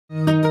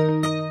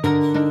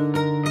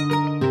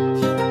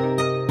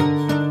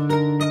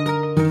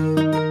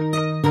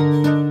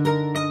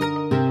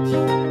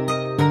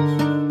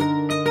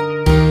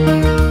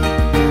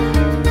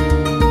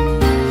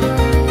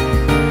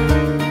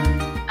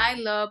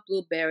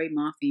blueberry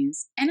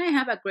muffins and I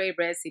have a great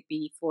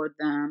recipe for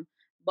them.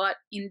 But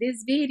in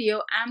this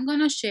video, I'm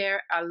gonna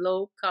share a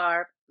low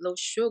carb, low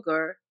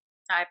sugar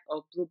type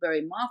of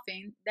blueberry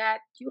muffin that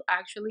you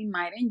actually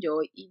might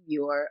enjoy if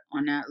you're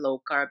on a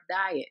low carb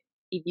diet.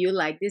 If you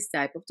like this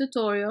type of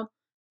tutorial,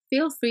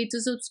 feel free to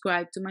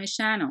subscribe to my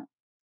channel.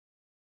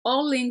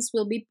 All links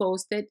will be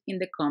posted in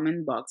the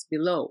comment box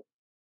below.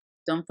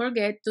 Don't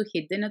forget to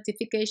hit the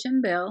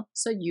notification bell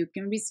so you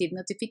can receive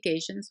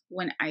notifications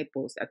when I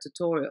post a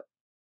tutorial.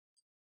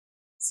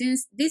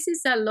 Since this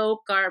is a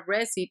low-carb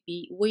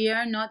recipe, we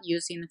are not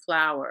using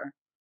flour.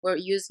 We're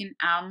using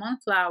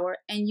almond flour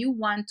and you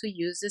want to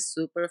use the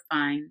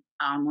superfine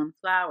almond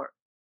flour.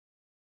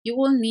 You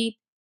will need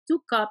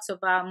 2 cups of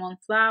almond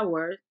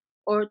flour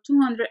or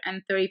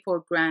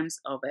 234 grams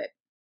of it.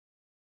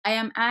 I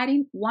am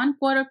adding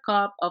 1/4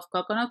 cup of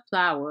coconut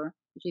flour,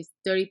 which is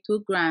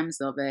 32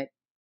 grams of it,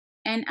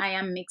 and I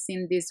am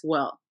mixing this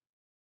well.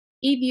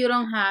 If you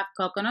don't have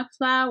coconut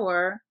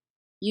flour,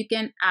 you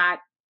can add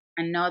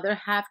another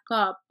 1/2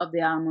 cup of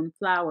the almond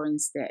flour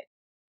instead.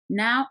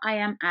 Now I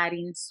am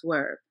adding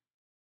swerve.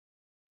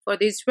 For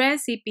this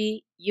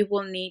recipe, you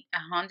will need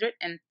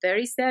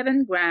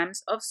 137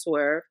 grams of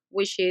swerve,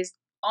 which is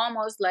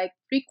almost like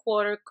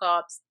 3/4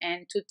 cups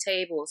and 2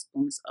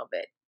 tablespoons of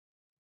it.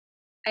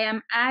 I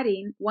am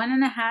adding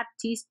 1.5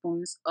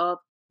 teaspoons of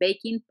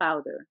baking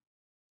powder,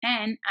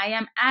 and I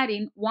am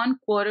adding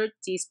 1/4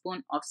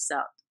 teaspoon of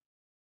salt.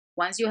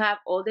 Once you have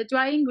all the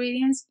dry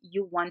ingredients,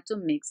 you want to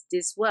mix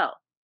this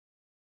well.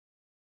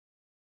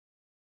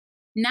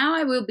 Now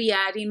I will be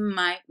adding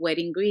my wet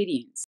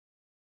ingredients.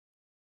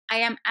 I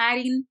am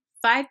adding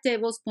 5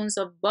 tablespoons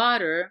of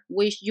butter,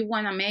 which you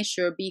want to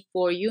measure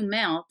before you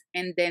melt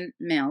and then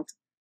melt.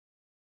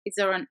 It's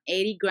around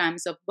 80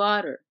 grams of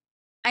butter.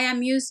 I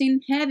am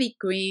using heavy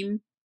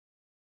cream,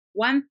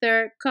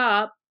 1/3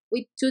 cup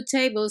with 2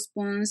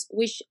 tablespoons,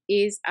 which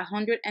is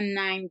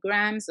 109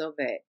 grams of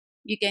it.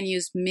 You can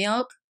use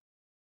milk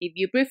if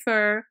you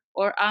prefer,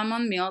 or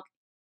almond milk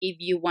if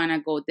you want to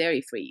go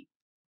dairy-free.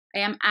 I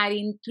am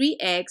adding 3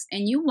 eggs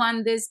and you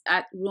want this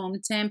at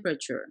room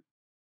temperature.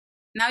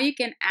 Now you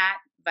can add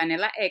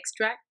vanilla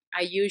extract.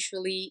 I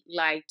usually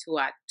like to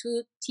add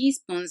 2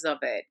 teaspoons of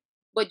it,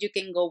 but you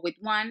can go with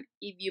 1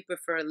 if you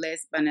prefer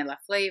less vanilla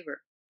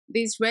flavor.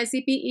 This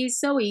recipe is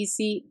so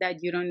easy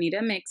that you don't need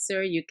a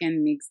mixer. You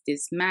can mix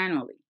this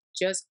manually.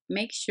 Just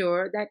make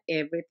sure that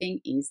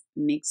everything is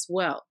mixed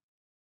well.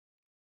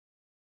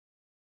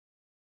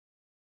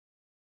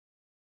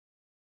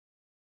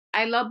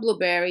 I love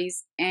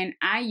blueberries and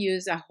I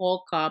use a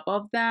whole cup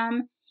of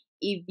them.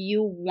 If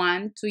you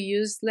want to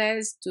use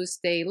less to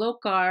stay low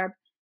carb,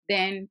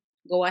 then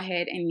go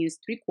ahead and use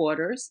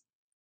 3/4.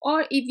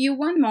 Or if you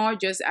want more,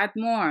 just add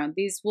more.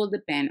 This will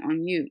depend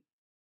on you.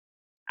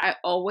 I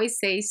always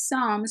say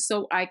some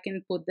so I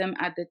can put them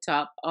at the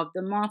top of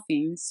the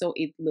muffin so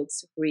it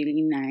looks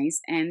really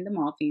nice and the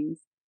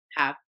muffins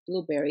have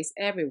blueberries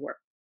everywhere.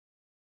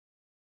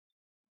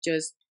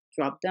 Just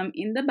drop them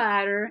in the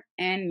batter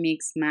and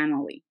mix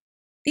manually.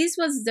 This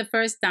was the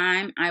first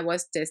time I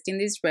was testing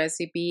this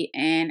recipe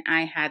and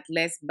I had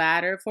less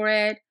batter for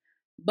it,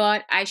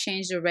 but I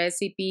changed the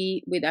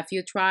recipe with a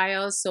few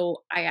trials,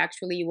 so I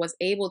actually was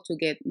able to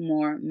get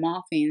more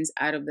muffins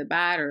out of the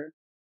batter.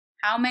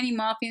 How many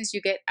muffins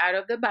you get out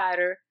of the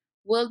batter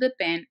will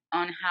depend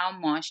on how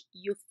much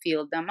you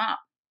fill them up.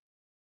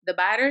 The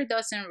batter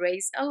doesn't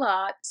raise a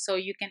lot, so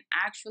you can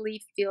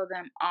actually fill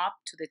them up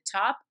to the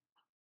top,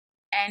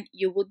 and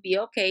you would be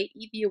okay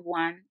if you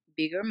want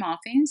bigger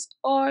muffins,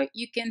 or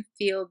you can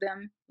fill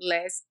them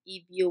less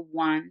if you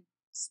want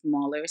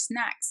smaller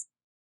snacks.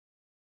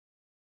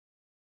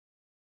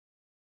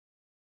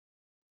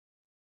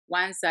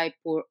 Once I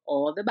pour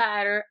all the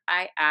batter,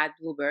 I add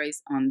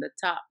blueberries on the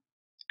top.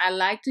 I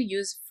like to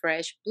use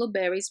fresh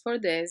blueberries for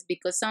this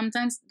because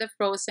sometimes the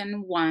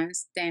frozen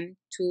ones tend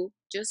to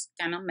just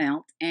kind of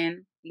melt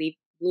and leave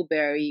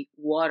blueberry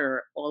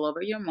water all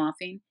over your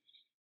muffin,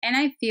 and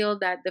I feel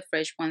that the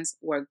fresh ones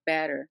work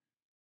better.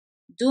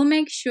 Do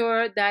make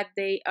sure that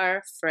they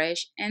are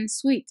fresh and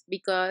sweet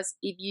because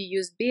if you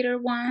use bitter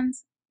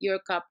ones, your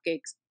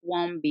cupcakes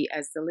won't be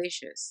as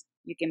delicious.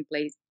 You can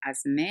place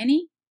as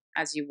many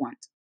as you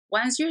want.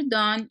 Once you're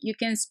done, you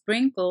can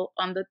sprinkle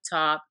on the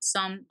top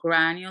some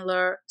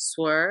granular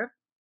swerve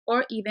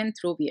or even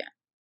truvia.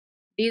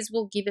 This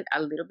will give it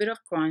a little bit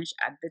of crunch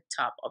at the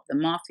top of the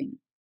muffin.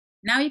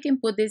 Now you can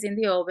put this in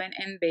the oven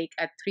and bake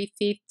at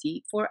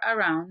 350 for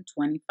around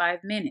 25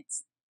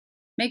 minutes.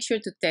 Make sure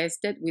to test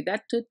it with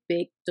a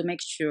toothpick to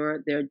make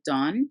sure they're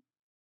done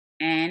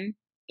and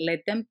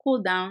let them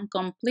cool down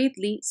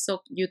completely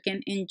so you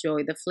can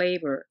enjoy the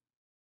flavor.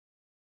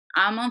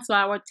 Almond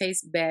flour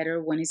tastes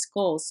better when it's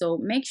cold, so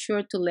make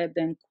sure to let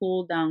them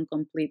cool down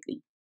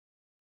completely.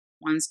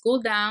 Once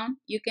cooled down,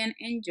 you can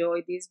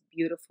enjoy these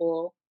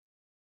beautiful,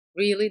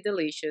 really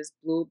delicious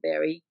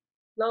blueberry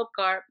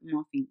low-carb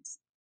muffins.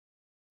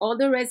 All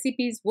the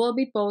recipes will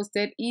be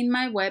posted in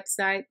my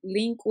website.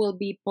 Link will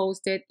be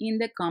posted in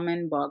the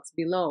comment box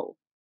below.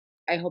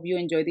 I hope you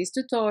enjoyed this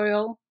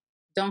tutorial.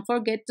 Don't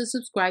forget to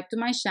subscribe to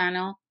my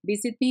channel,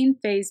 visit me on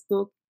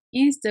Facebook,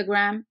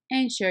 Instagram,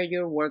 and share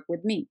your work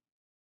with me.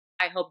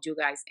 I hope you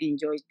guys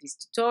enjoyed this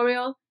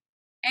tutorial,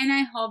 and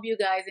I hope you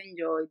guys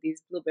enjoy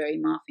these blueberry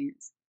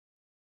muffins.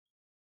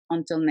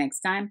 Until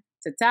next time,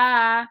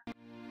 ta-ta!